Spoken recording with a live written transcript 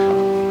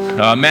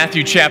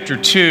Matthew chapter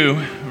 2,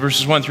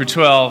 verses 1 through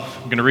 12,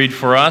 I'm going to read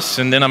for us,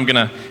 and then I'm going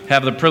to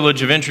have the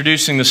privilege of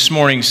introducing this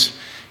morning's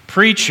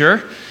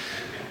preacher.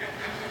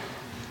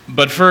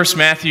 But first,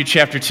 Matthew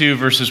chapter 2,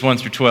 verses 1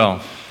 through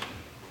 12.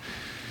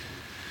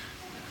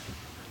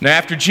 Now,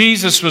 after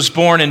Jesus was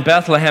born in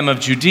Bethlehem of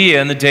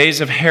Judea in the days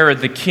of Herod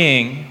the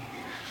king,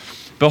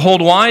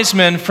 behold, wise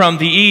men from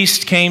the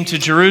east came to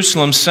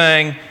Jerusalem,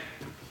 saying,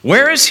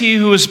 "Where is he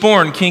who was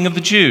born King of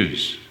the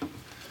Jews?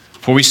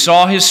 For we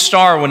saw his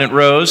star when it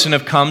rose and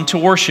have come to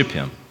worship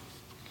him."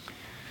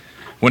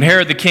 When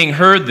Herod the king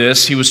heard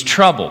this, he was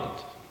troubled,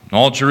 and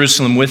all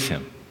Jerusalem with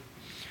him.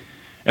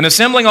 And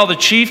assembling all the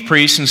chief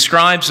priests and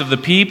scribes of the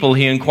people,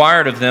 he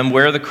inquired of them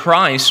where the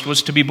Christ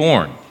was to be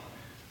born.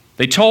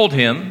 They told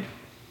him,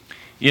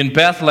 "In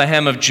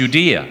Bethlehem of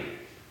Judea,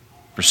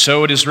 for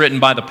so it is written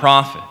by the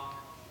prophet.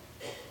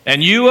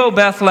 And you, O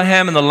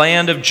Bethlehem, in the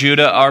land of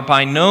Judah, are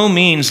by no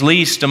means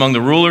least among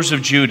the rulers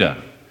of Judah.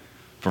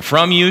 For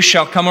from you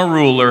shall come a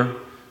ruler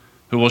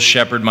who will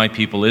shepherd my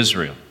people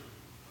Israel."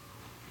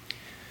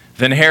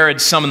 Then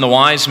Herod summoned the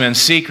wise men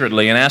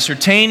secretly and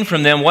ascertained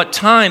from them what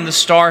time the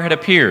star had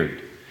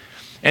appeared.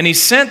 And he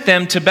sent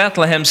them to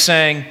Bethlehem,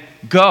 saying,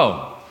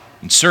 "Go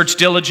and search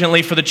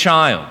diligently for the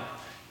child.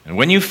 And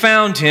when you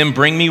found him,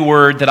 bring me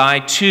word that I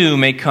too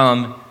may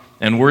come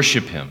and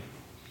worship him."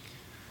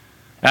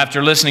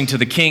 After listening to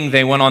the king,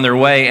 they went on their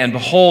way, and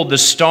behold, the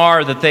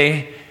star that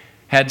they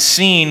had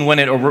seen when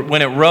it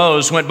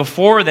rose went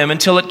before them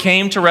until it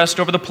came to rest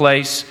over the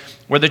place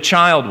where the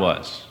child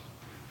was.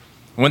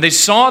 When they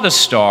saw the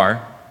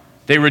star,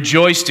 they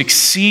rejoiced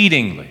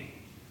exceedingly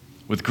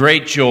with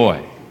great joy.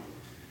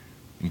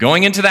 And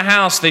going into the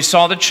house, they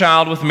saw the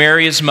child with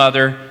Mary his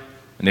mother,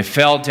 and they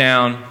fell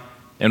down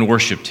and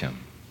worshipped him.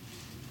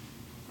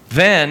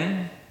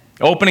 Then,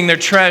 opening their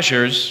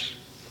treasures,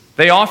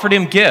 they offered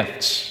him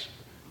gifts,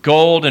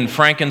 gold and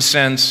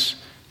frankincense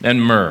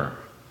and myrrh.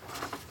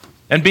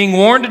 And being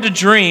warned in a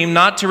dream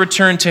not to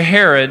return to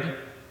Herod,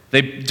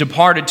 they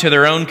departed to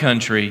their own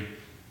country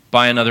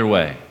by another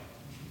way.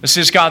 This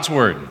is God's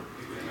word.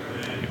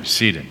 You're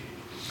seated.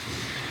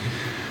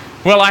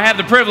 Well, I have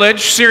the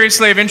privilege,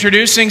 seriously, of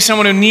introducing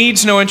someone who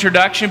needs no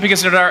introduction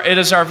because it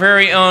is our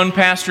very own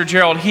Pastor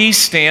Gerald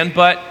Heastan.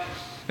 But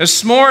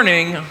this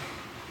morning,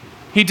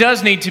 he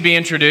does need to be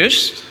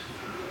introduced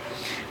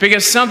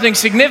because something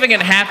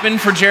significant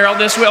happened for Gerald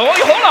this week. Oh,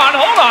 hold on.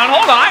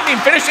 I haven't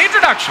even finished the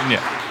introduction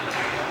yet.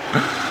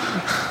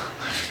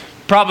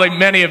 Probably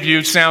many of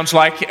you, sounds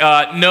like,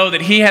 know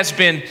that he has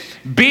been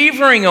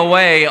beavering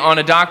away on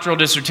a doctoral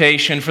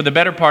dissertation for the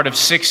better part of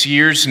 6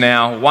 years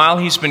now, while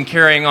he's been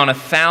carrying on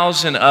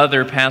 1,000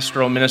 other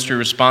pastoral ministry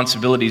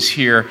responsibilities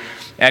here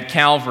at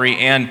Calvary.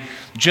 And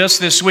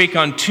just this week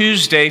on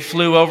Tuesday,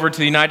 flew over to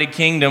the United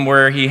Kingdom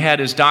where he had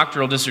his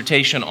doctoral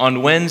dissertation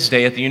on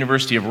Wednesday at the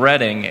University of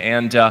Reading,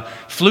 and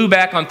flew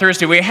back on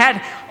Thursday. We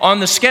had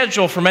on the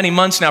schedule for many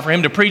months now for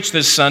him to preach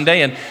this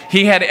Sunday, and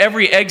he had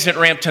every exit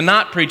ramp to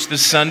not preach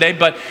this Sunday,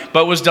 but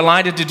was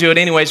delighted to do it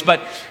anyways. But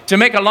to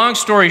make a long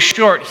story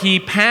short, he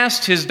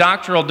passed his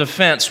doctoral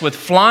defense with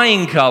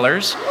flying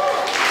colors.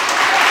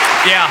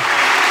 Yeah,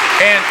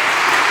 and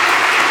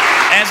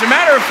as a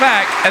matter of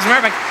fact,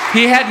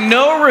 he had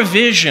no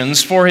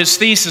revisions for his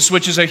thesis,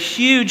 which is a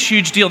huge,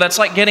 huge deal. That's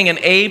like getting an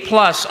A+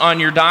 on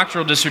your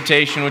doctoral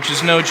dissertation, which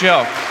is no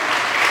joke.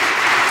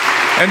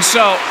 And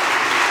so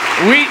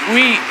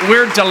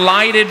we're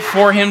delighted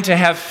for him to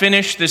have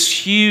finished this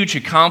huge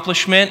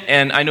accomplishment,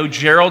 and I know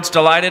Gerald's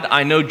delighted.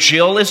 I know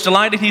Jill is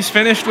delighted he's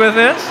finished with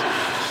this.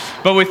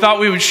 But we thought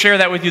we would share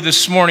that with you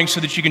this morning so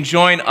that you can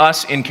join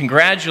us in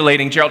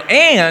congratulating Gerald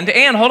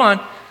and hold on,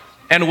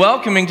 and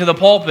welcoming to the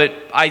pulpit,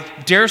 I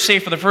dare say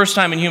for the first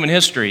time in human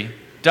history,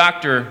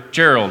 Dr.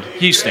 Gerald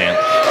Heastan.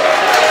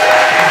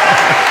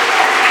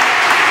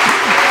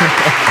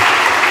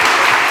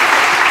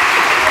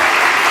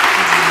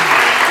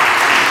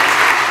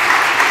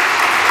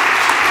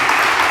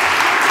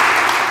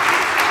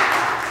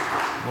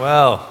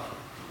 Well,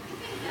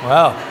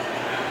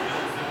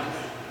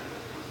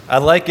 I'd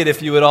like it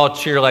if you would all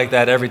cheer like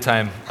that every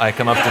time I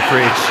come up to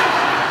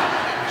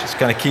preach. Just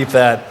kind of keep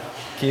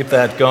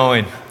that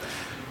going.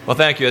 Well,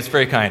 thank you. That's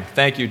very kind.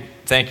 Thank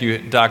you,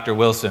 Dr.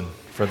 Wilson,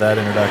 for that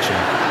introduction.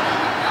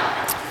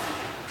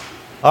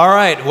 All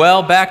right,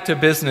 well, back to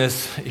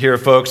business here,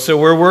 folks. So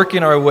we're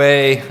working our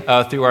way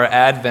through our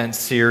Advent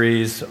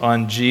series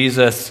on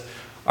Jesus,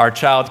 our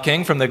child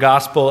king, from the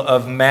Gospel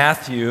of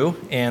Matthew.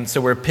 And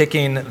so we're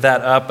picking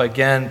that up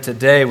again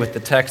today with the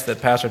text that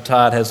Pastor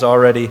Todd has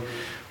already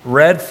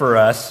read for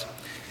us.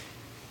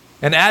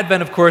 And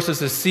Advent, of course,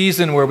 is a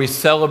season where we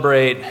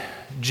celebrate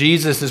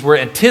Jesus, as we're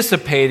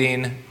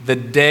anticipating the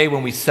day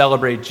when we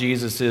celebrate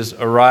Jesus'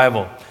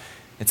 arrival.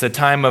 It's a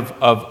time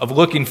of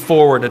looking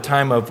forward, a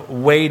time of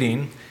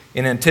waiting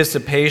in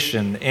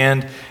anticipation.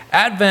 And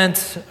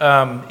Advent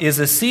is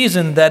a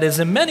season that is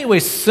in many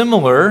ways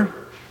similar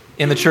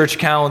in the church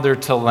calendar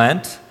to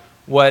Lent.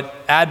 What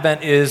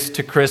Advent is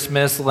to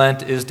Christmas,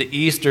 Lent is to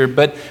Easter.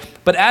 But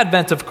But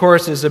Advent, of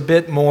course, is a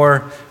bit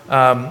more,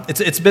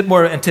 it's a bit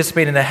more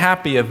anticipating a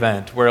happy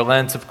event, where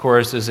Lent, of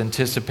course, is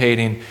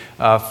anticipating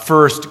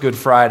first Good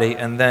Friday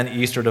and then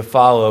Easter to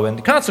follow.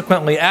 And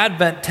consequently,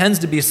 Advent tends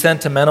to be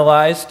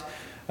sentimentalized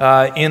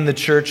in the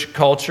church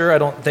culture. I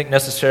don't think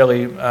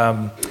necessarily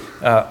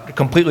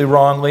completely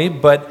wrongly,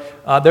 but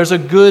there's a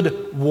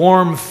good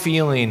warm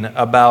feeling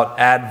about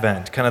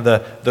Advent, kind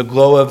of the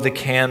glow of the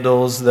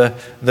candles,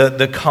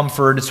 the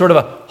comfort. It's sort of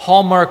a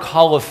Hallmark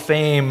Hall of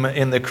Fame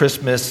in the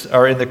Christmas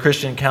or in the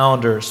Christian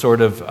calendar sort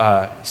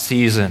of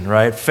season,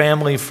 right?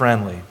 Family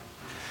friendly.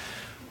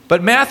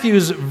 But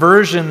Matthew's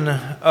version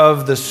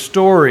of the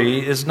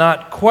story is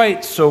not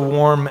quite so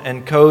warm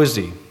and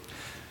cozy.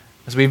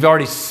 As we've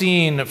already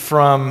seen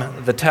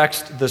from the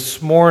text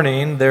this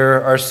morning,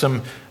 there are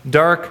some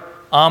dark,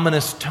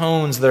 ominous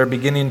tones that are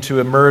beginning to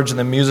emerge in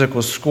the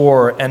musical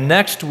score. And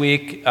next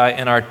week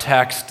in our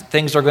text,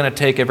 things are going to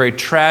take a very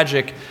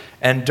tragic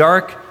and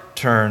dark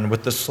turn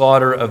with the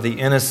slaughter of the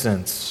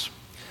innocents.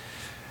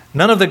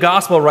 None of the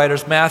gospel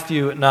writers,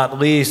 Matthew not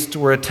least,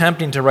 were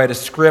attempting to write a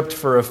script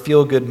for a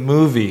feel-good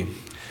movie.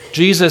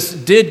 Jesus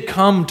did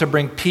come to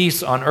bring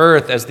peace on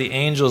earth, as the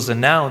angels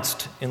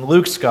announced in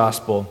Luke's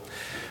gospel,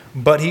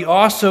 but he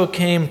also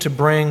came to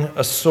bring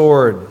a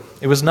sword.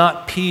 It was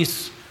not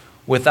peace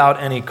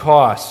without any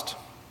cost.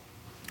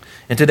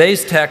 In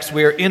today's text,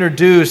 we are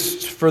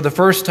introduced for the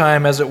first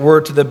time, as it were,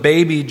 to the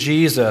baby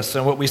Jesus.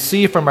 And what we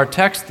see from our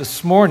text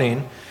this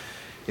morning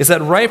is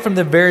that right from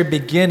the very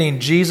beginning,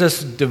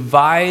 Jesus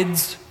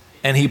divides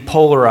and he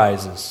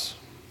polarizes.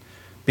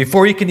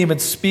 Before he can even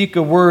speak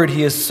a word,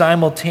 he is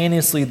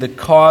simultaneously the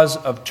cause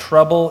of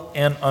trouble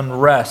and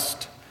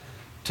unrest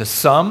to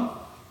some,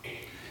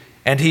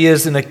 and he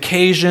is an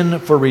occasion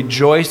for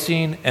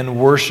rejoicing and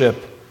worship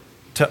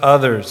to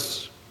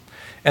others.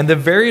 And the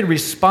varied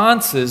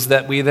responses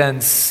that we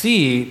then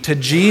see to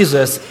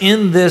Jesus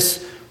in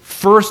this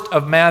first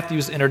of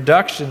Matthew's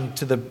introduction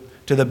to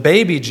the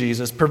baby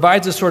Jesus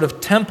provides a sort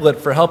of template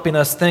for helping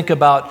us think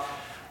about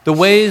the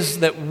ways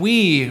that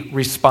we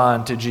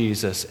respond to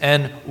Jesus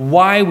and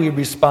why we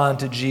respond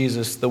to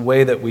Jesus the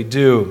way that we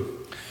do.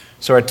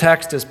 So our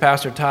text, as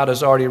Pastor Todd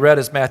has already read,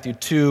 is Matthew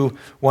 2,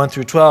 1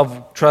 through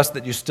 12. Trust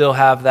that you still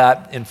have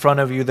that in front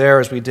of you there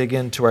as we dig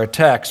into our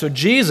text. So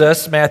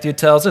Jesus, Matthew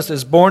tells us,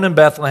 is born in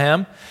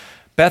Bethlehem.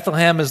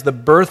 Bethlehem is the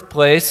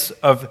birthplace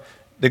of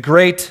the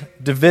great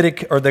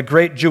Davidic, or the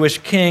great Jewish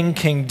king,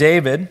 King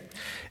David.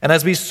 And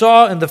as we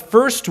saw in the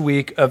first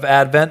week of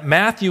Advent,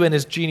 Matthew in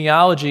his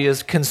genealogy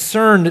is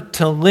concerned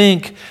to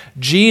link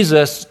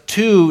Jesus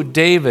to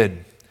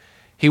David.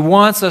 He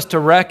wants us to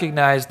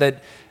recognize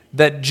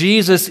that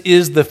Jesus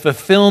is the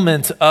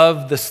fulfillment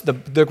of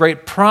the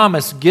great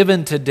promise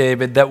given to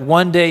David that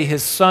one day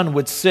his son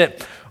would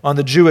sit on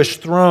the Jewish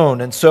throne.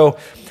 And so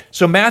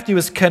Matthew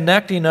is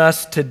connecting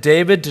us to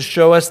David to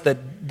show us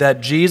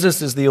that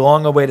Jesus is the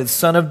long-awaited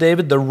son of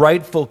David, the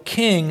rightful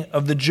king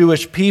of the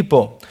Jewish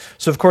people.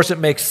 So of course it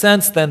makes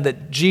sense then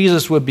that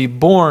Jesus would be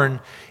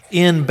born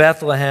in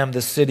Bethlehem,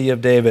 the city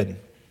of David.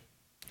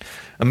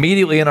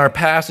 Immediately in our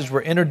passage,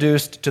 we're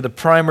introduced to the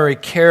primary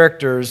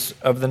characters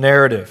of the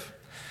narrative.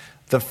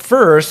 The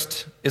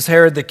first is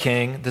Herod the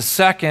king. The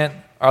second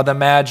are the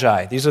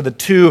Magi. These are the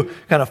two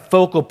kind of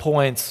focal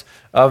points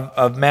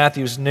of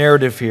Matthew's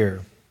narrative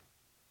here.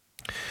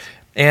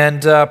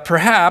 And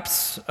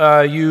perhaps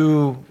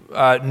you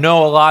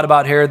know a lot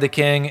about Herod the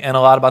king and a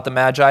lot about the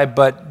Magi,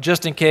 but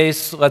just in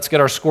case, let's get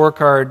our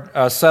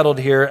scorecard settled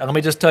here. And let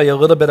me just tell you a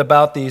little bit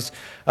about these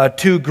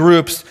two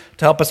groups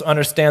to help us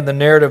understand the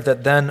narrative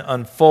that then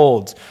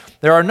unfolds.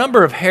 There are a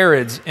number of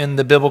Herods in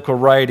the biblical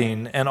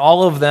writing, and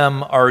all of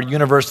them are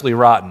universally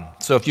rotten.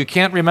 So if you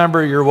can't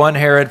remember your one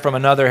Herod from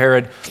another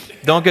Herod,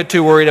 don't get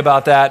too worried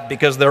about that,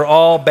 because they're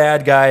all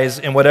bad guys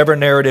in whatever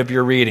narrative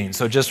you're reading.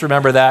 So just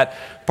remember that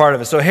part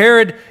of it. So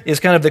Herod is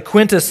kind of the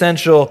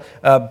quintessential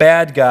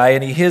bad guy,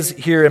 and he is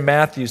here in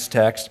Matthew's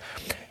text.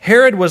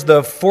 Herod was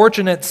the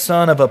fortunate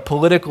son of a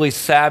politically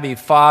savvy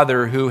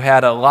father who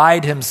had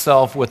allied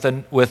himself with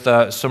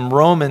some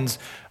Romans,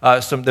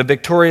 the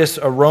victorious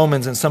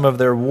Romans in some of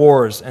their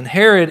wars. And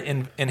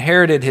Herod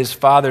inherited his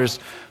father's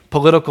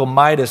political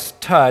Midas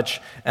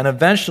touch and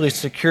eventually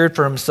secured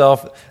for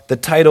himself the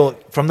title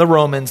from the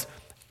Romans,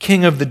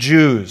 King of the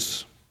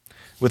Jews,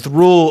 with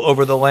rule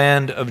over the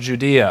land of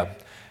Judea.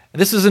 And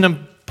this is an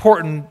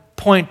important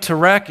point to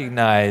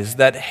recognize,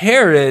 that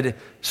Herod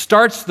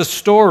starts the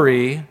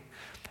story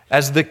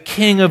as the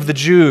king of the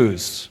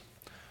Jews.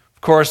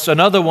 Of course,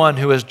 another one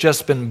who has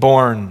just been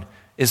born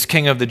is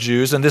king of the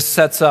Jews, and this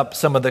sets up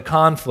some of the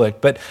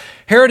conflict. But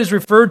Herod is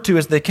referred to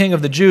as the king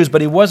of the Jews, but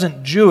he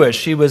wasn't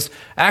Jewish. He was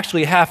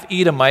actually half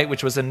Edomite,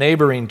 which was a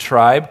neighboring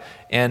tribe,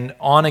 and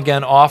on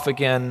again, off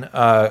again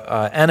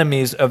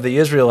enemies of the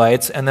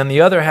Israelites. And then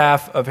the other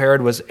half of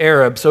Herod was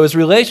Arab. So his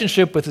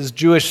relationship with his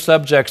Jewish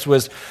subjects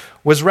was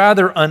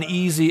rather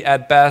uneasy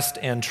at best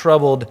and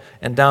troubled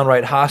and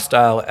downright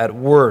hostile at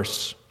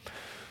worst.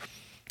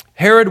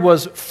 Herod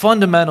was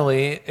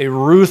fundamentally a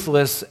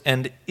ruthless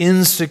and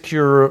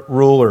insecure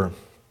ruler.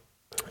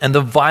 and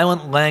the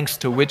violent lengths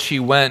to which he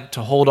went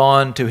to hold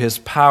on to his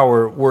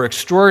power were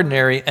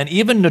extraordinary and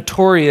even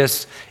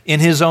notorious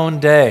in his own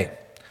day.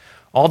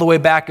 All the way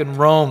back in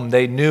Rome,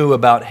 they knew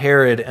about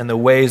Herod and the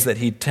ways that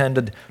he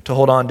tended to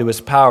hold on to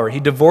his power. He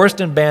divorced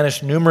and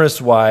banished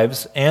numerous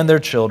wives and their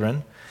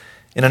children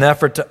in an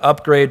effort to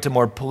upgrade to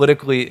more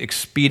politically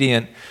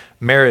expedient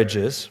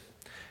marriages.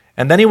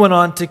 And then he went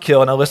on to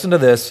kill, now listen to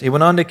this, he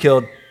went on to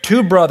kill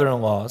 2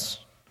 brother-in-laws,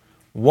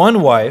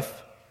 1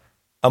 wife,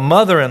 a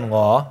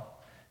mother-in-law,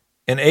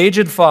 an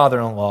aged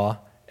father-in-law,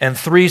 and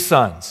 3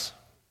 sons,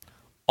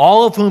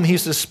 all of whom he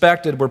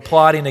suspected were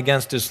plotting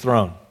against his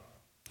throne.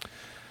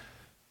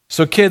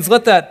 So kids,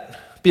 let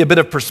that be a bit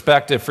of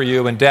perspective for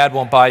you when dad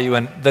won't buy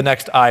you the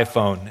next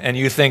iPhone and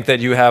you think that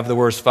you have the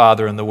worst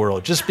father in the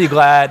world. Just be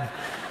glad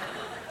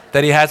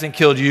that he hasn't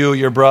killed you,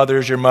 your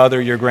brothers, your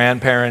mother, your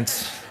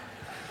grandparents.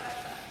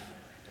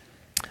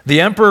 The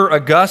Emperor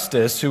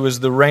Augustus, who was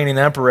the reigning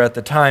emperor at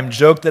the time,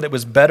 joked that it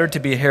was better to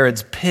be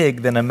Herod's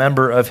pig than a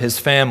member of his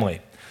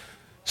family.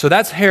 So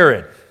that's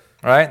Herod,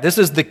 right? This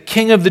is the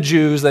king of the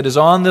Jews that is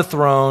on the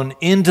throne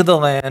into the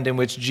land in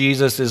which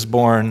Jesus is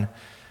born,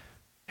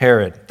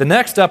 Herod. The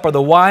next up are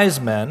the wise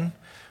men,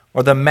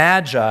 or the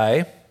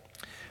magi,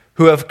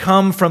 who have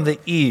come from the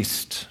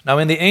east. Now,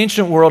 in the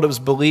ancient world, it was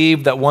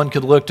believed that one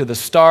could look to the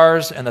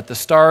stars and that the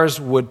stars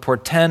would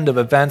portend of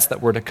events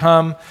that were to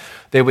come.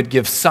 They would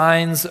give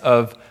signs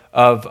of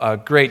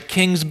great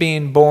kings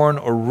being born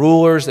or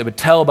rulers. They would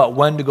tell about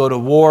when to go to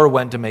war,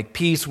 when to make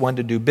peace, when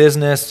to do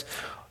business.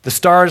 The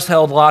stars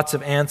held lots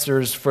of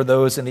answers for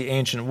those in the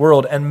ancient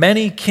world, and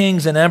many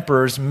kings and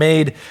emperors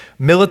made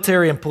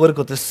military and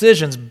political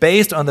decisions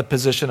based on the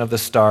position of the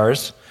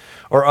stars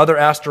or other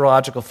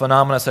astrological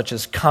phenomena such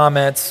as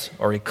comets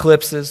or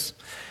eclipses.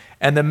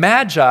 And the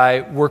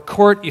magi were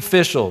court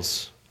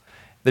officials.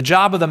 The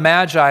job of the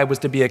magi was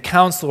to be a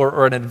counselor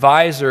or an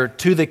advisor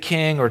to the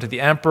king or to the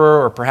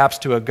emperor or perhaps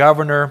to a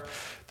governor.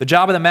 The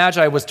job of the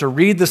magi was to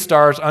read the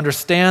stars,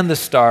 understand the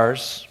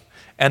stars,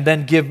 and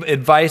then give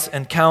advice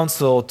and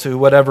counsel to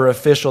whatever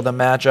official the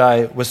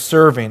Magi was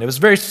serving. It was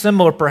very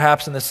similar,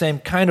 perhaps, in the same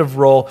kind of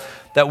role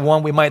that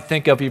one we might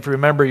think of if you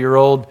remember your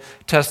Old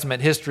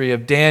Testament history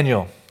of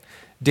Daniel.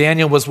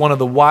 Daniel was one of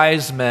the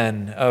wise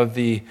men of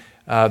the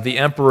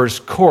emperor's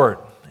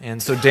court,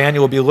 and so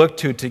Daniel will be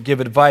looked to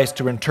give advice,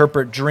 to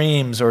interpret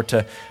dreams, or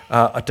to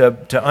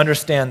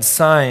understand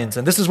signs.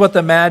 And this is what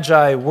the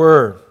Magi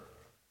were.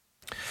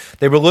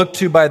 They were looked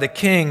to by the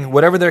king,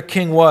 whatever their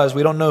king was.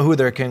 We don't know who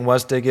their king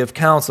was, to give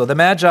counsel. The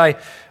Magi,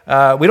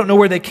 we don't know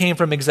where they came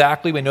from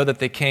exactly. We know that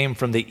they came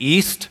from the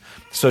east,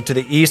 so to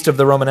the east of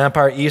the Roman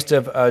Empire, east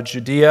of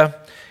Judea.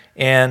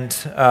 And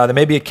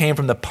maybe it came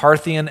from the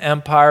Parthian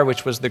Empire,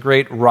 which was the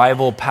great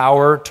rival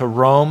power to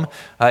Rome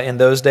in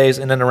those days,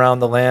 in and around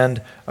the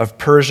land of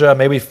Persia,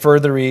 maybe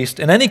further east.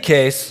 In any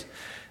case,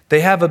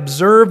 they have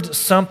observed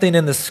something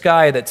in the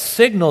sky that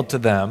signaled to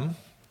them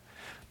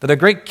that a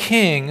great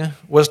king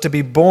was to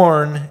be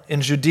born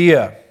in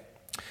Judea.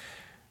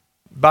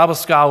 Bible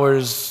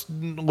scholars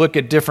look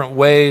at different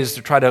ways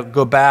to try to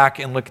go back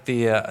and look at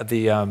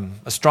the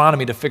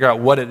astronomy to figure out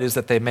what it is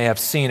that they may have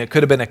seen. It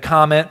could have been a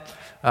comet.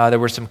 There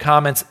were some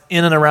comets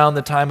in and around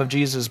the time of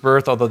Jesus'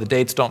 birth, although the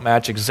dates don't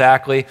match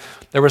exactly.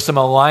 There was some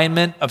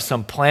alignment of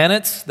some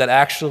planets that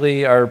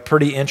actually are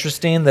pretty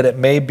interesting, that it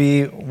may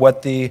be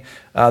what the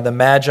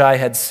Magi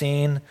had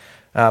seen.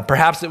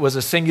 Perhaps it was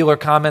a singular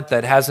comet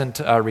that hasn't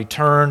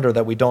returned or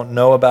that we don't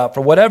know about.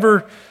 For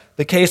whatever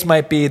the case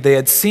might be, they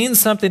had seen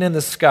something in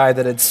the sky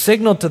that had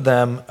signaled to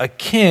them a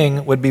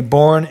king would be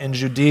born in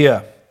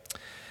Judea.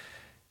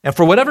 And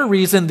for whatever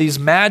reason, these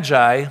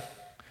Magi,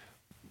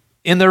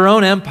 in their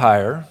own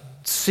empire,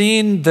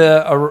 seeing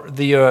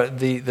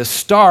the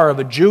star of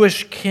a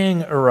Jewish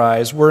king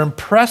arise, were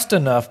impressed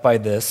enough by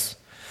this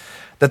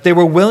that they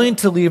were willing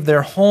to leave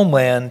their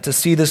homeland to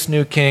see this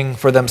new king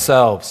for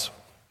themselves.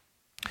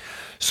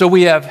 So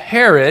we have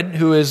Herod,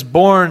 who is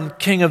born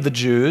king of the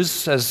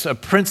Jews, as a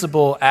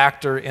principal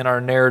actor in our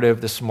narrative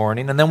this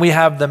morning. And then we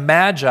have the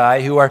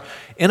Magi, who are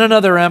in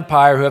another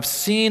empire, who have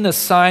seen a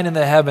sign in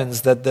the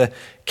heavens that the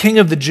king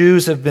of the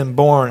Jews has been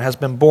born,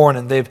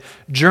 and they've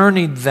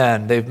journeyed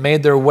then. They've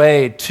made their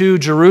way to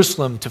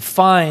Jerusalem to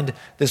find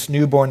this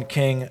newborn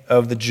king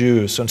of the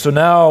Jews. And so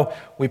now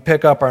we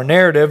pick up our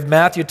narrative.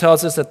 Matthew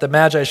tells us that the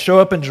Magi show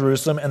up in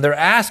Jerusalem, and they're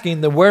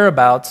asking the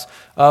whereabouts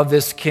of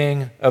this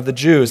king of the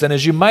Jews. And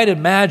as you might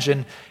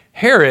imagine,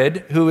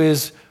 Herod, who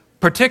is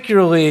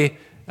particularly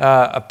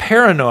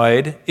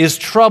paranoid, is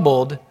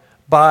troubled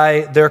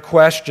by their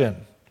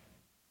question.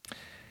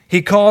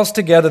 He calls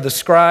together the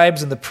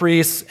scribes and the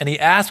priests, and he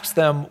asks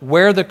them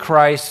where the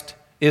Christ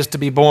is to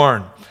be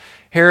born.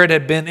 Herod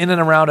had been in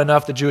and around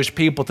enough the Jewish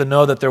people to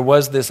know that there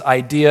was this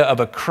idea of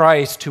a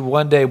Christ who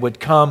one day would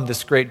come,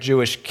 this great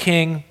Jewish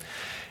king.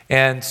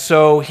 And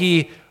so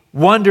he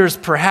wonders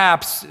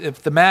perhaps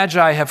if the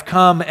Magi have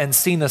come and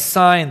seen a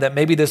sign, that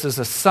maybe this is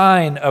a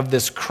sign of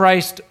this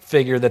Christ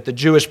figure that the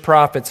Jewish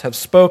prophets have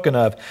spoken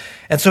of.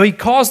 And so he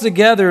calls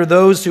together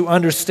those who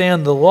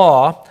understand the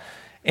law,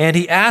 And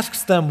he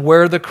asks them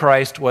where the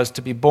Christ was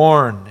to be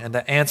born. And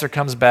the answer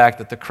comes back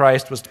that the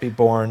Christ was to be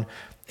born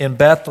in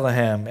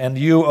Bethlehem. And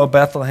you, O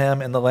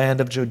Bethlehem, in the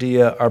land of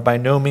Judea, are by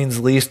no means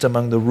least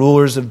among the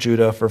rulers of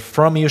Judah, for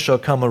from you shall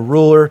come a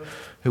ruler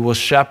who will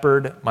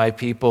shepherd my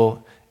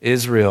people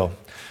Israel.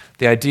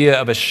 The idea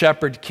of a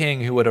shepherd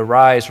king who would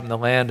arise from the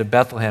land of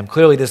Bethlehem.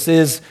 Clearly, this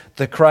is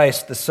the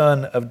Christ, the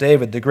son of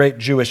David, the great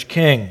Jewish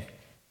king.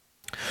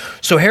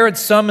 So Herod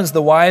summons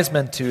the wise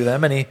men to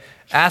them, and he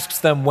asks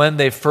them when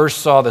they first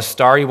saw the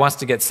star. He wants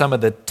to get some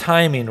of the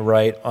timing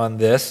right on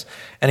this.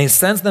 And he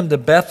sends them to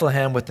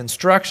Bethlehem with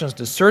instructions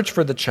to search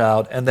for the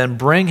child and then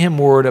bring him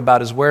word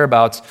about his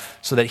whereabouts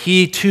so that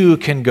he too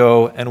can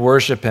go and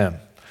worship him.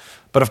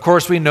 But of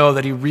course, we know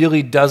that he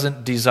really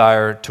doesn't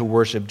desire to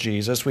worship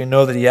Jesus. We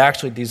know that he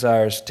actually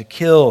desires to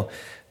kill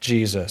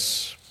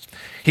Jesus.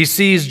 He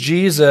sees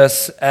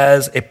Jesus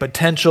as a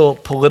potential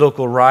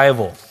political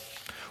rival,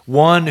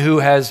 one who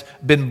has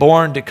been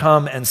born to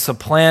come and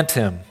supplant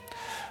him.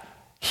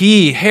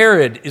 He,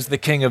 Herod, is the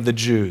king of the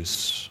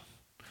Jews.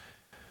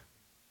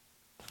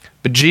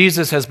 But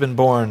Jesus has been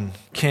born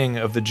king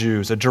of the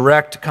Jews, a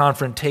direct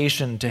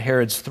confrontation to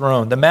Herod's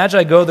throne. The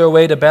Magi go their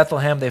way to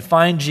Bethlehem. They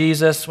find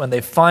Jesus. When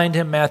they find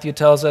him, Matthew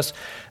tells us,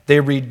 they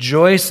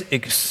rejoice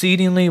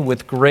exceedingly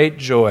with great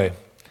joy.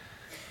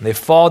 And they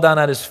fall down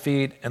at his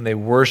feet and they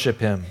worship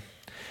him.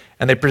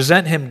 And they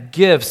present him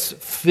gifts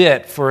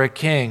fit for a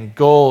king,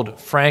 gold,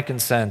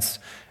 frankincense,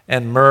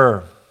 and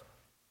myrrh.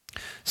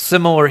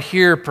 Similar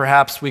here,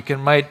 perhaps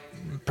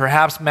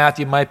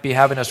Matthew might be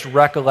having us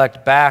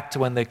recollect back to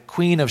when the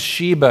Queen of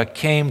Sheba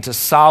came to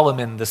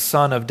Solomon, the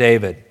son of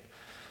David,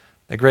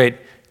 the great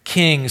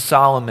King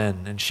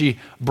Solomon, and she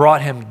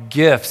brought him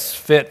gifts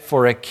fit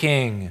for a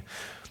king.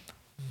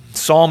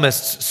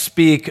 Psalmists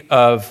speak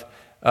of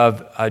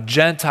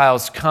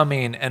Gentiles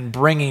coming and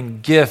bringing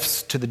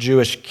gifts to the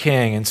Jewish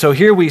king. And so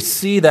here we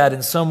see that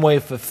in some way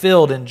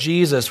fulfilled in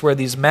Jesus, where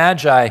these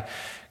magi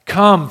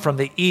come from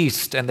the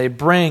east and they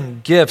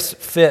bring gifts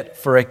fit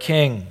for a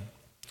king.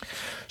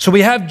 So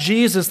we have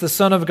Jesus, the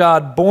Son of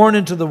God, born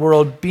into the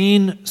world,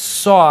 being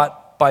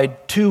sought by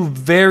two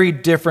very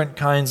different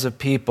kinds of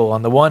people.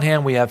 On the one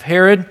hand, we have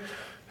Herod,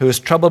 who is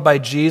troubled by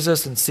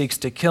Jesus and seeks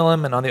to kill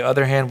him. And on the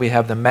other hand, we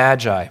have the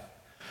Magi,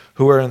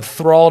 who are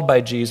enthralled by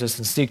Jesus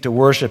and seek to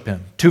worship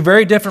him. Two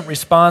very different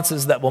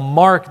responses that will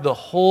mark the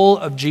whole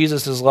of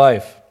Jesus'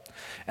 life.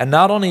 And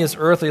not only his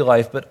earthly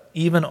life, but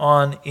even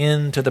on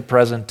into the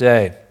present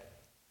day.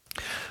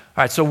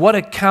 All right, so what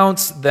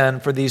accounts then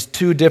for these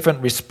two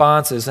different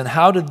responses, and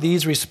how do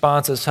these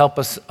responses help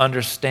us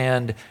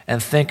understand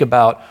and think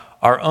about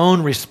our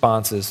own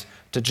responses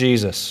to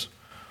Jesus?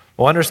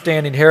 Well,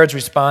 understanding Herod's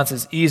response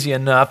is easy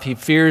enough. He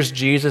fears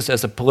Jesus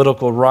as a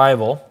political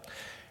rival.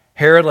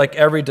 Herod, like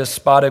every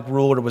despotic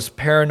ruler, was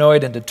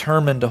paranoid and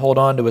determined to hold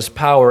on to his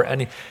power,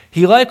 and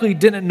he likely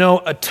didn't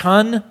know a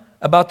ton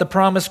about the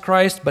promised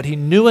Christ, but he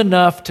knew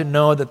enough to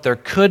know that there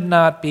could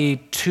not be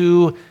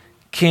two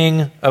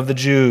king of the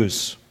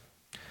Jews.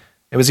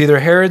 It was either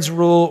Herod's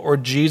rule or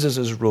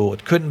Jesus' rule.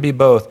 It couldn't be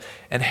both.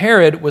 And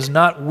Herod was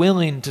not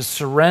willing to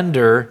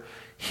surrender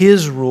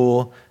his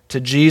rule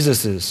to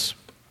Jesus's.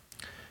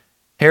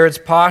 Herod's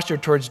posture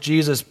towards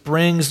Jesus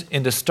brings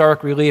into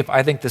stark relief,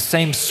 I think, the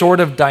same sort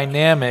of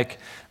dynamic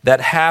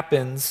that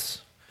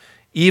happens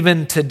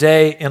even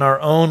today in our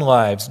own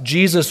lives.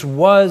 Jesus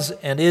was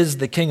and is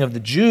the King of the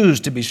Jews,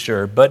 to be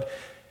sure, but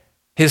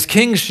his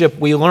kingship,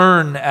 we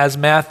learn as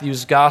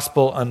Matthew's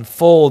gospel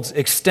unfolds,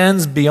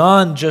 extends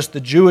beyond just the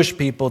Jewish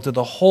people to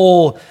the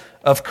whole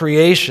of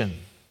creation,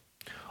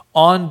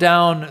 on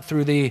down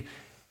through the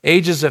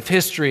ages of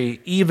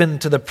history, even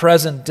to the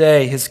present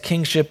day. His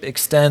kingship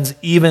extends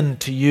even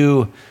to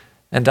you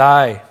and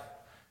I.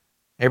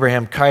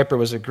 Abraham Kuyper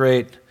was a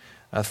great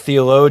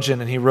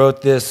theologian, and he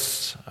wrote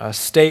this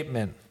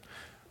statement: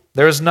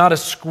 "There is not a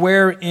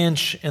square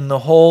inch in the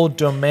whole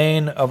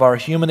domain of our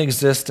human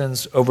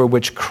existence over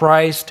which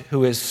Christ,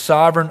 who is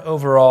sovereign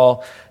over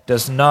all,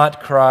 does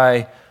not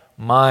cry,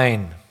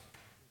 'Mine.'"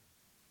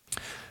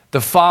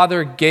 The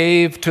Father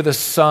gave to the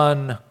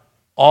Son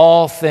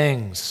all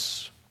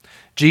things.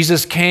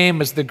 Jesus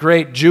came as the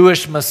great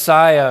Jewish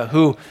Messiah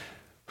who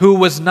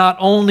was not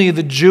only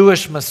the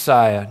Jewish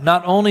Messiah,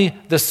 not only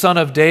the Son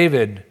of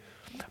David,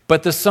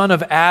 but the son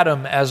of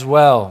Adam as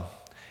well.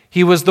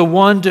 He was the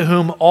one to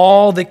whom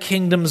all the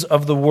kingdoms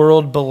of the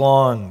world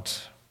belonged.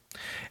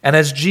 And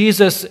as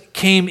Jesus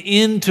came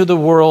into the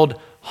world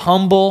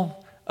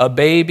humble, a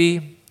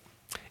baby,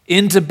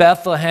 into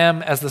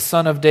Bethlehem as the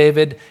son of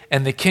David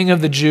and the king of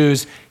the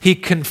Jews, he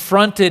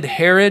confronted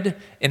Herod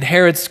in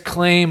Herod's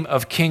claim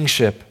of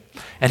kingship.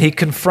 And he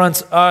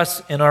confronts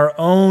us in our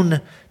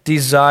own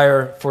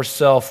desire for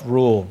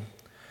self-rule.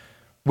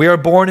 We are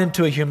born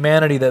into a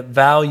humanity that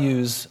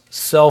values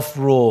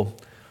self-rule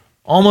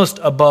almost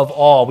above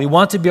all. We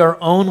want to be our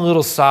own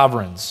little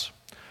sovereigns,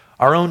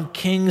 our own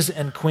kings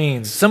and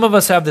queens. Some of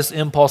us have this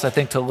impulse, I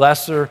think, to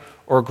lesser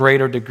or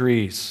greater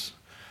degrees.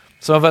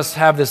 Some of us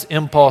have this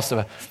impulse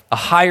of a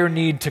higher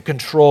need to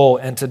control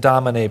and to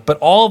dominate, but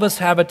all of us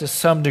have it to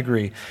some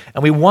degree.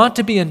 And we want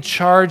to be in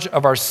charge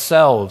of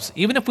ourselves,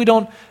 even if we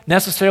don't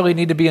necessarily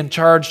need to be in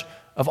charge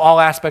of all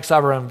aspects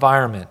of our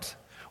environment.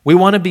 We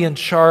want to be in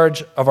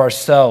charge of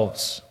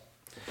ourselves.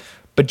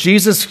 But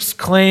Jesus'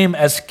 claim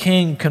as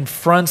king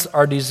confronts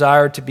our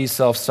desire to be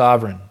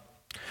self-sovereign.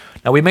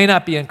 Now, we may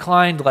not be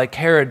inclined like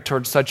Herod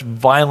towards such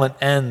violent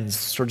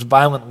ends, towards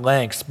violent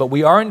lengths, but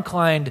we are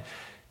inclined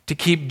to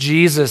keep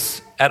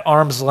Jesus at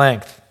arm's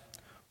length.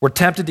 We're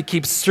tempted to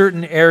keep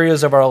certain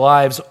areas of our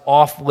lives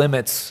off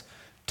limits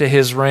to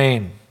his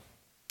reign.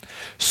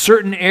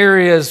 Certain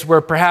areas where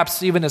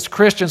perhaps even as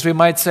Christians we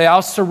might say,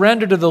 I'll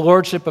surrender to the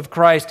lordship of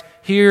Christ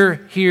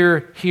here,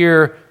 here,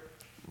 here,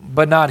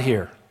 but not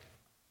here.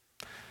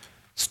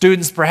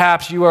 Students,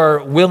 perhaps you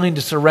are willing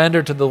to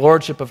surrender to the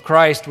lordship of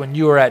Christ when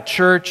you are at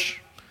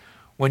church,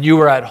 when you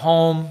are at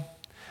home,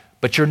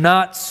 but you're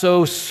not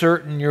so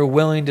certain you're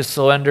willing to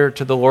surrender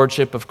to the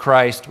lordship of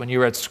Christ when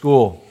you're at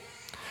school.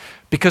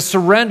 Because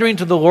surrendering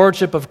to the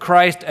lordship of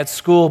Christ at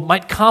school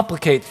might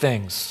complicate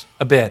things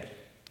a bit.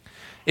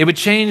 It would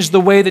change the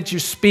way that you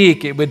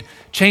speak. It would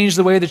change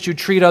the way that you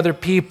treat other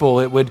people.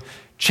 It would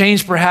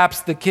change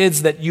perhaps the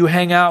kids that you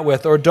hang out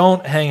with or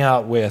don't hang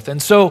out with.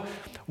 And so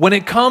when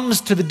it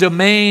comes to the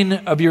domain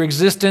of your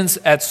existence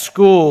at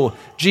school,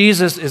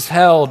 Jesus is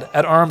held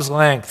at arm's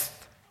length.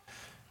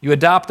 You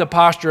adopt the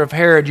posture of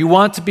Herod. You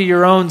want to be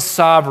your own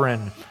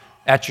sovereign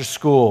at your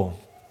school.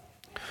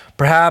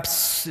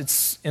 Perhaps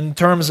it's in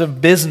terms of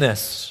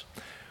business,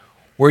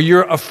 where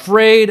you're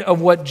afraid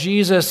of what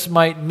Jesus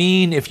might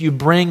mean if you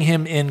bring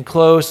him in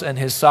close and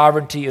his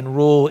sovereignty and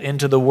rule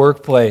into the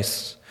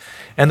workplace.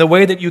 And the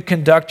way that you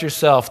conduct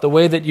yourself, the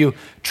way that you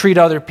treat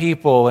other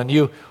people, and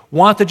you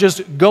want to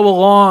just go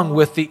along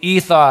with the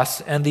ethos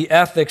and the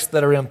ethics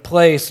that are in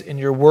place in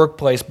your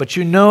workplace, but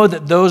you know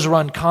that those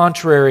run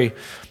contrary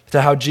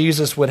to how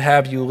Jesus would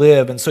have you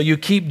live. And so you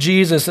keep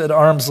Jesus at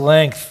arm's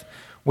length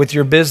with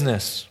your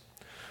business.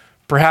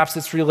 Perhaps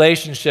it's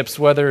relationships,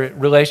 whether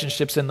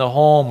relationships in the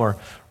home or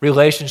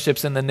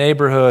relationships in the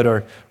neighborhood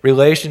or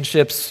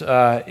relationships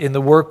in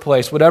the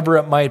workplace, whatever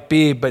it might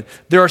be. But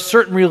there are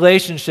certain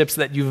relationships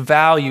that you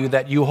value,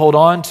 that you hold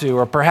on to,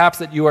 or perhaps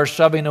that you are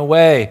shoving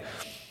away.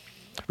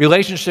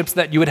 Relationships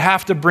that you would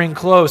have to bring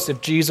close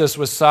if Jesus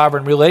was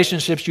sovereign.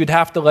 Relationships you'd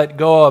have to let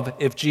go of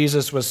if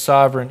Jesus was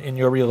sovereign in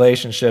your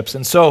relationships.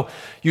 And so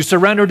you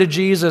surrender to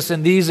Jesus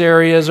in these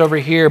areas over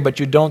here, but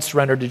you don't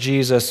surrender to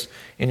Jesus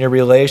in your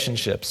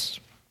relationships.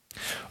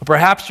 Or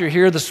perhaps you're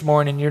here this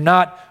morning and you're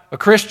not a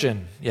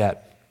Christian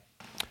yet.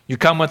 You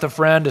come with a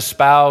friend, a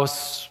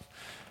spouse,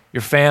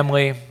 your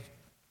family.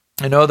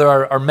 I know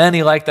there are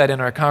many like that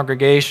in our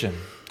congregation.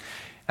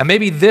 And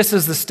maybe this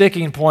is the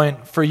sticking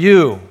point for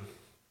you,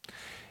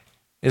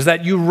 is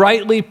that you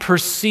rightly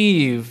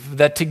perceive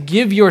that to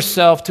give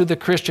yourself to the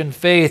Christian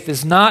faith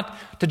is not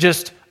to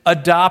just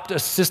adopt a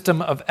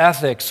system of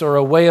ethics or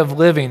a way of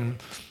living,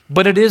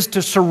 but it is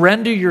to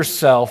surrender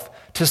yourself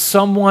to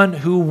someone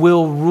who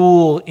will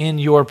rule in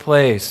your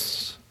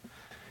place.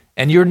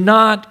 And you're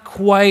not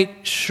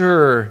quite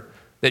sure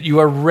that you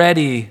are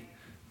ready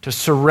to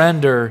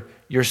surrender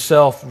your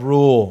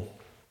self-rule.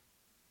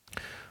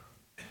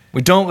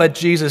 We don't let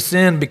Jesus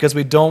in because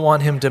we don't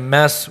want him to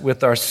mess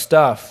with our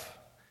stuff.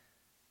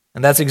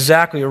 And that's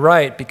exactly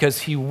right,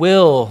 because he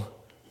will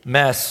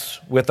mess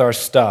with our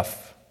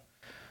stuff.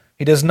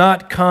 He does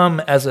not come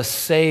as a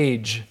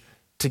sage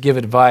to give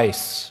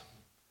advice.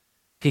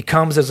 He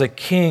comes as a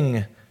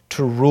king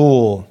to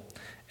rule,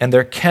 and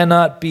there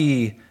cannot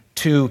be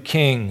two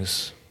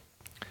kings.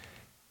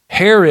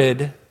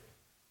 Herod,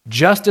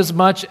 just as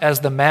much as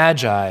the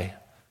Magi,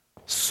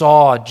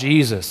 saw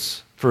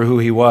Jesus for who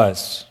he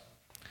was.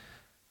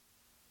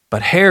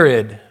 But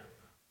Herod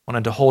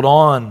wanted to hold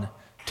on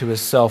to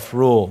his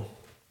self-rule.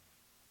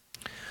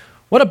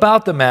 What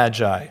about the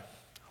Magi?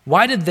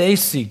 Why did they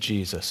seek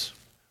Jesus?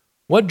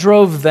 What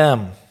drove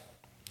them?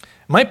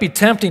 It might be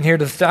tempting here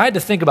I had to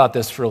think about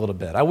this for a little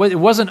bit. It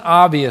wasn't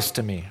obvious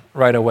to me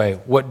right away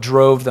what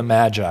drove the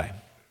Magi.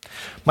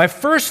 My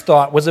first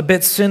thought was a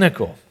bit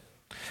cynical.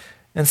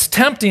 And it's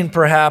tempting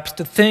perhaps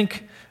to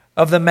think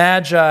of the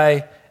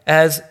Magi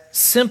as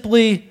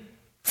simply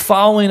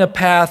following a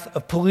path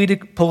of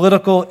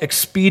political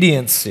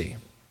expediency.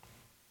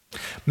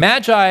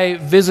 Magi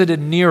visited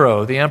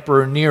Nero, the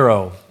Emperor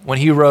Nero, when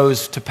he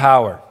rose to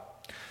power.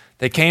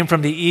 They came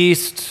from the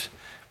east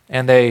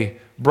and they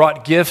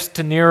brought gifts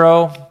to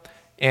Nero,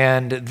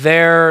 and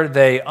there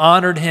they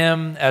honored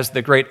him as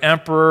the great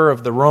emperor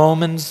of the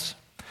Romans.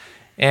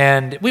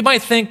 And we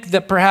might think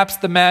that perhaps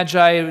the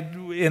Magi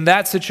in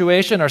that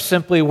situation are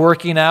simply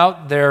working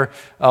out their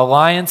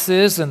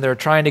alliances and they're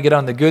trying to get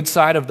on the good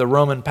side of the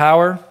Roman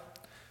power.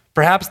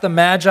 Perhaps the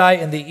Magi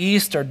in the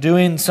east are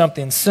doing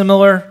something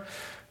similar.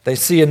 They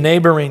see a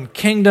neighboring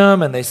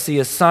kingdom and they see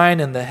a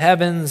sign in the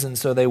heavens, and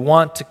so they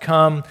want to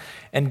come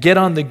and get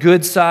on the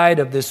good side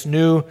of this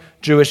new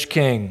Jewish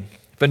king.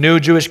 If a new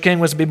Jewish king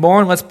was to be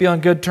born, let's be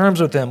on good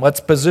terms with him. Let's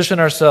position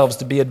ourselves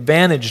to be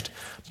advantaged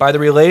by the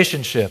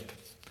relationship.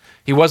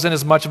 He wasn't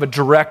as much of a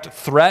direct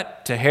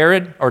threat to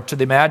Herod or to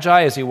the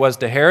Magi as he was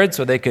to Herod,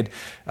 so they could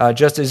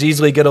just as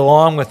easily get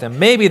along with him.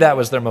 Maybe that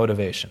was their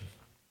motivation.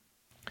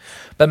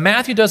 But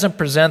Matthew doesn't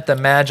present the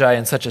Magi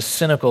in such a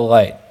cynical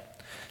light.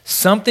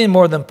 Something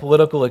more than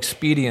political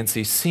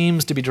expediency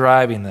seems to be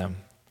driving them.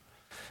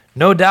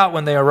 No doubt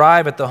when they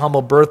arrive at the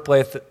humble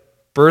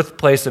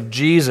birthplace of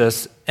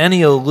Jesus,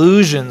 any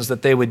illusions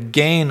that they would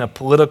gain a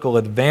political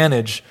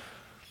advantage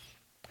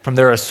from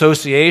their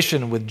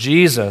association with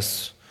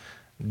Jesus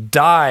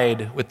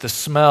died with the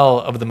smell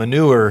of the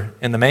manure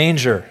in the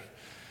manger.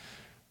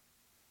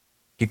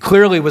 He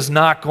clearly was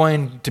not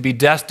going to be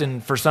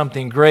destined for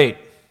something great.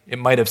 It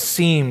might have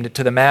seemed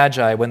to the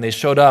Magi when they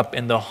showed up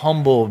in the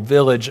humble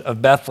village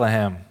of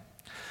Bethlehem.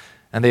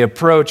 And they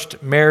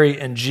approached Mary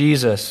and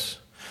Jesus.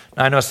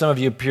 Now, I know some of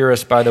you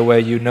purists, by the way,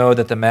 you know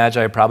that the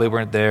Magi probably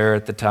weren't there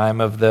at the time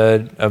of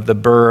the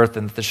birth,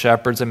 and that the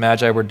shepherds and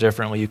Magi were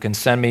different. Well, you can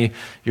send me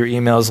your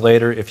emails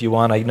later if you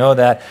want. I know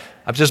that.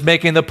 I'm just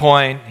making the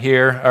point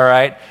here, all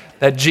right,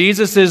 that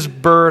Jesus'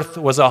 birth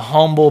was a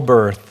humble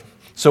birth.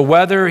 So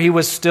whether he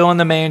was still in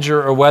the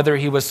manger or whether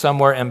he was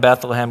somewhere in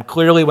Bethlehem,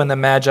 clearly when the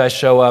Magi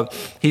show up,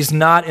 he's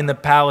not in the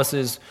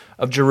palaces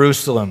of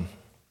Jerusalem.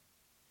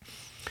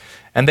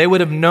 And they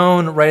would have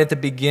known right at the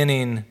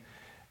beginning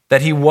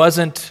that he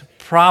wasn't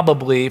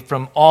probably,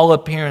 from all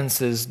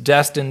appearances,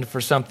 destined for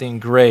something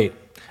great.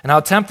 And how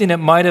tempting it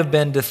might have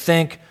been to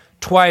think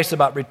twice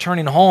about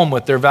returning home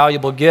with their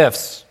valuable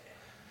gifts.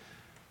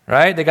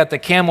 Right? They got the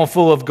camel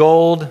full of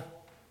gold,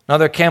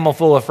 another camel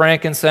full of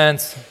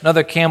frankincense,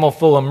 another camel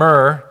full of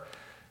myrrh,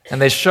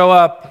 and they show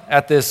up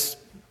at this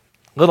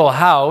little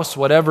house,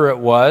 whatever it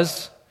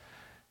was,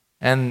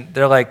 and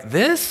they're like,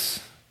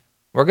 this?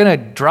 We're going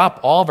to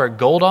drop all of our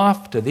gold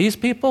off to these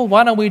people?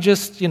 Why don't we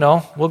just,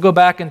 we'll go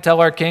back and tell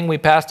our king we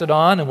passed it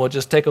on, and we'll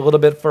just take a little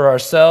bit for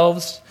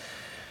ourselves?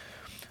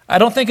 I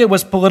don't think it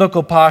was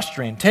political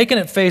posturing. Taken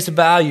at face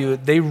value,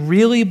 they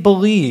really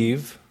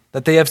believe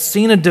that they have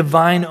seen a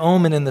divine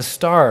omen in the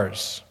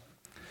stars,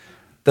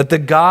 that the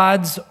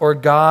gods or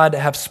God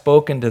have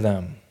spoken to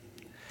them,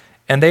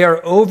 and they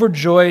are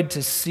overjoyed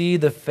to see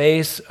the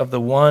face of the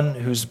one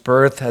whose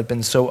birth had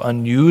been so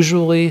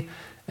unusually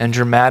and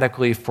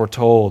dramatically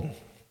foretold.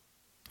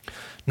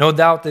 No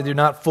doubt they do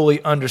not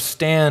fully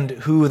understand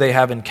who they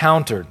have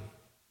encountered.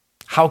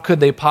 How could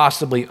they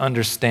possibly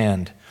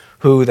understand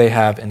who they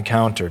have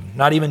encountered?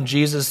 Not even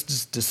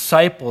Jesus'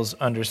 disciples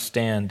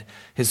understand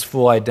his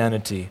full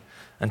identity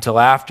until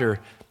after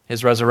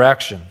his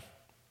resurrection.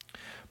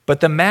 But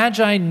the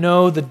Magi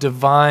know the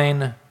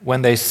divine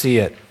when they see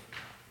it.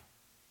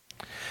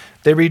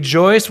 They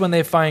rejoice when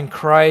they find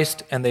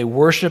Christ, and they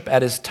worship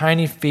at his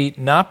tiny feet,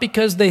 not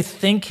because they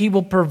think he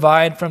will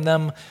provide for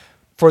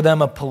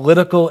them a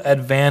political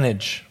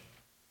advantage,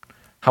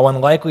 how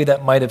unlikely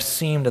that might have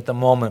seemed at the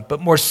moment, but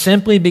more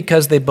simply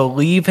because they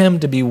believe him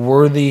to be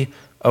worthy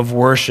of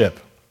worship.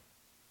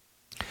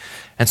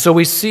 And so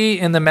we see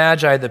in the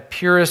Magi the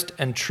purest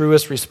and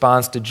truest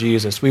response to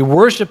Jesus. We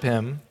worship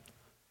him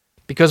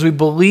because we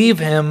believe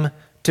him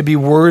to be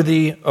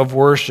worthy of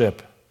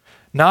worship,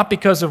 not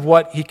because of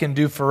what he can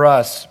do for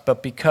us,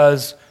 but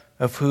because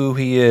of who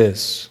he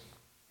is.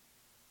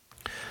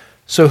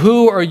 So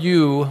who are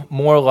you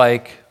more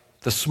like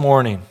this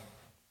morning?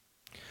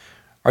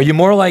 Are you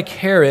more like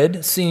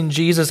Herod, seeing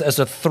Jesus as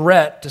a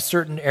threat to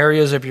certain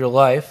areas of your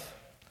life,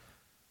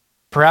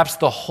 perhaps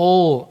the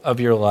whole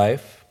of your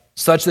life,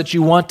 such that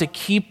you want to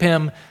keep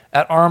him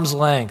at arm's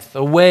length,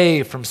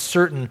 away from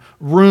certain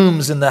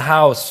rooms in the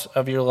house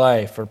of your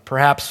life, or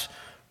perhaps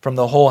from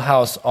the whole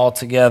house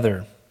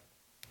altogether?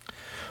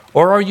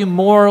 Or are you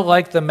more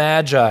like the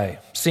Magi,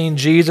 seeing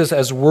Jesus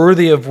as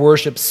worthy of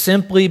worship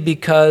simply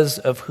because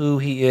of who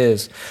he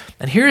is?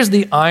 And here's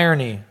the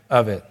irony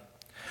of it.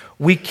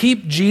 We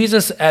keep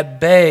Jesus at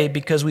bay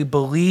because we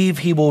believe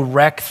he will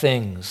wreck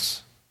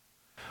things.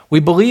 We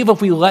believe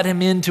if we let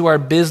him into our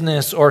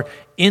business or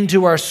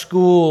into our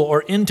school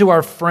or into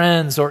our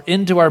friends or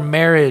into our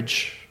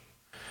marriage,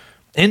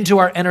 into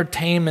our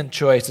entertainment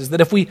choices,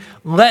 that if we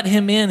let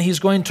him in, he's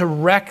going to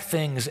wreck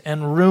things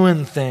and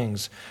ruin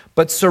things.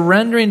 But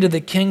surrendering to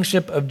the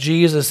kingship of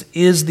Jesus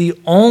is the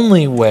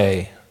only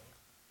way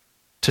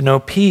to know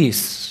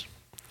peace.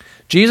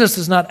 Jesus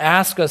does not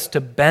ask us to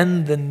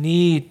bend the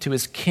knee to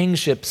his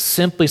kingship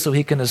simply so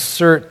he can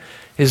assert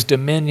his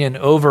dominion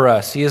over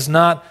us. He is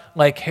not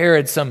like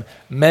Herod, some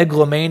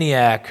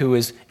megalomaniac who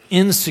is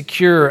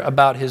insecure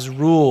about his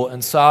rule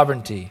and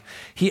sovereignty.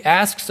 He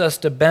asks us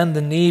to bend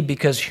the knee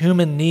because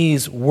human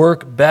knees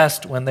work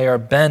best when they are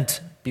bent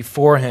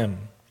before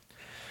him.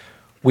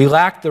 We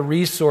lack the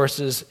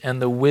resources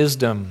and the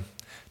wisdom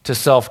to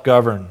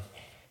self-govern.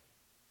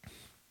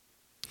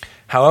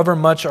 However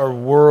much our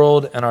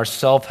world and our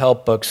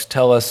self-help books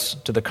tell us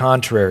to the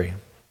contrary.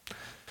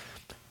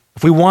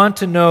 If we want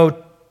to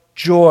know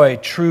joy,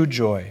 true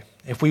joy,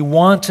 if we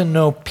want to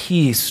know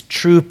peace,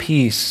 true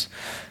peace,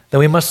 then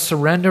we must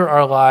surrender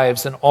our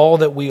lives and all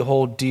that we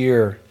hold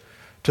dear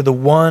to the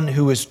one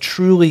who is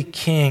truly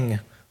King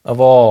of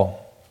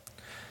all.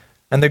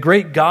 And the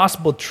great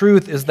gospel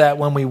truth is that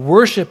when we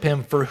worship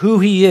him for who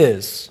he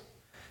is,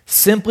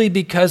 simply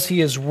because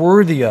he is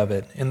worthy of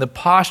it, in the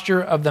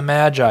posture of the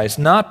Magi,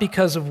 not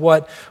because of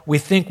what we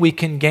think we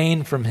can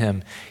gain from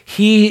him,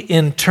 he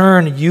in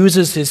turn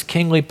uses his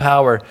kingly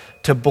power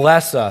to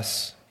bless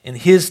us in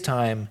his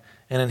time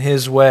and in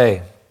his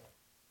way.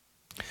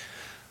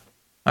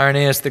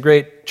 Irenaeus, the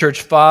great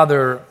church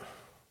father,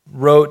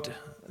 wrote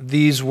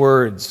these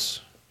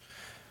words: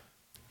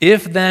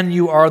 "If then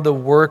you are the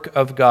work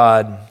of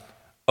God,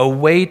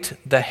 await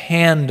the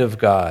hand of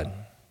God."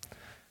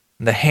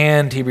 And the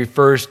hand he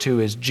refers to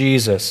is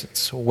Jesus.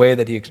 It's a way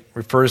that he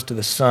refers to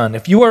the Son.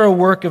 If you are a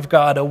work of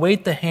God,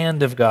 await the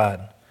hand of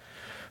God,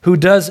 who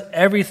does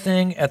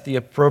everything at the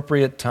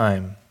appropriate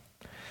time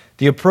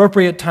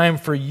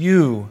for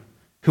you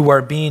who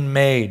are being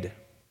made.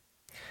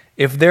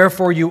 If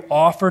therefore you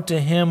offer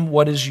to him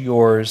what is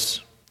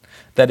yours,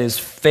 that is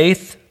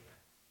faith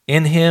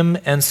in him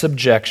and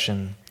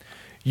subjection,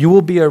 you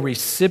will be a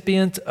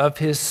recipient of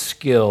his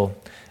skill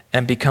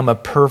and become a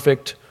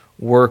perfect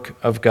work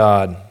of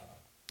God.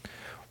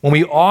 When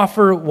we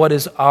offer what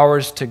is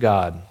ours to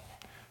God,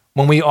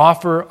 when we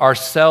offer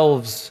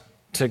ourselves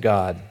to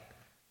God,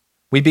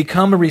 we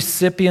become a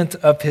recipient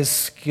of his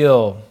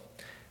skill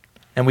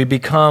and we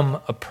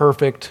become a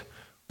perfect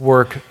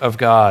work of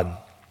God.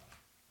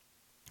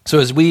 So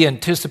as we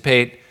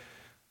anticipate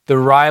the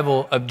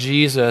arrival of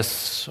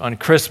Jesus on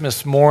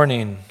Christmas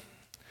morning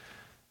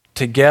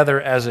together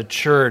as a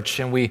church,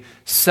 and we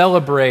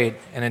celebrate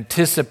and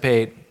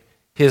anticipate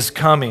his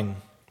coming,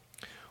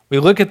 we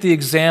look at the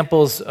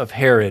examples of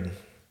Herod,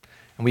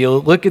 and we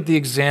look at the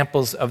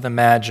examples of the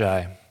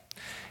Magi.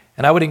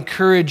 And I would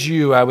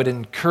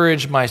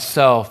encourage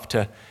myself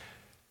to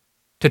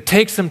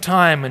take some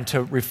time and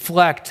to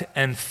reflect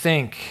and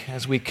think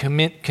as we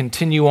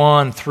continue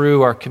on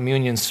through our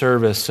communion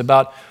service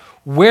about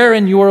where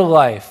in your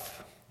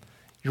life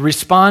you're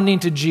responding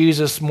to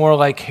Jesus more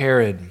like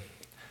Herod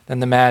than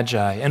the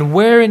Magi, and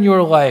where in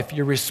your life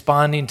you're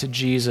responding to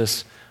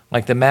Jesus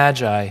like the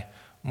Magi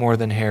more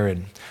than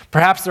Herod.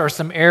 Perhaps there are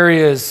some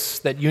areas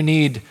that you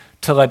need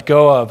to let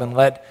go of and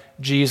let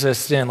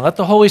Jesus in. Let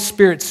the Holy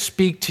Spirit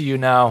speak to you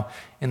now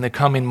in the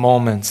coming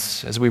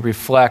moments as we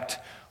reflect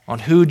on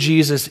who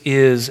Jesus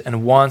is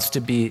and wants to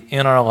be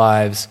in our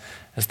lives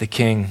as the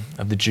King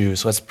of the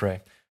Jews. Let's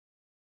pray.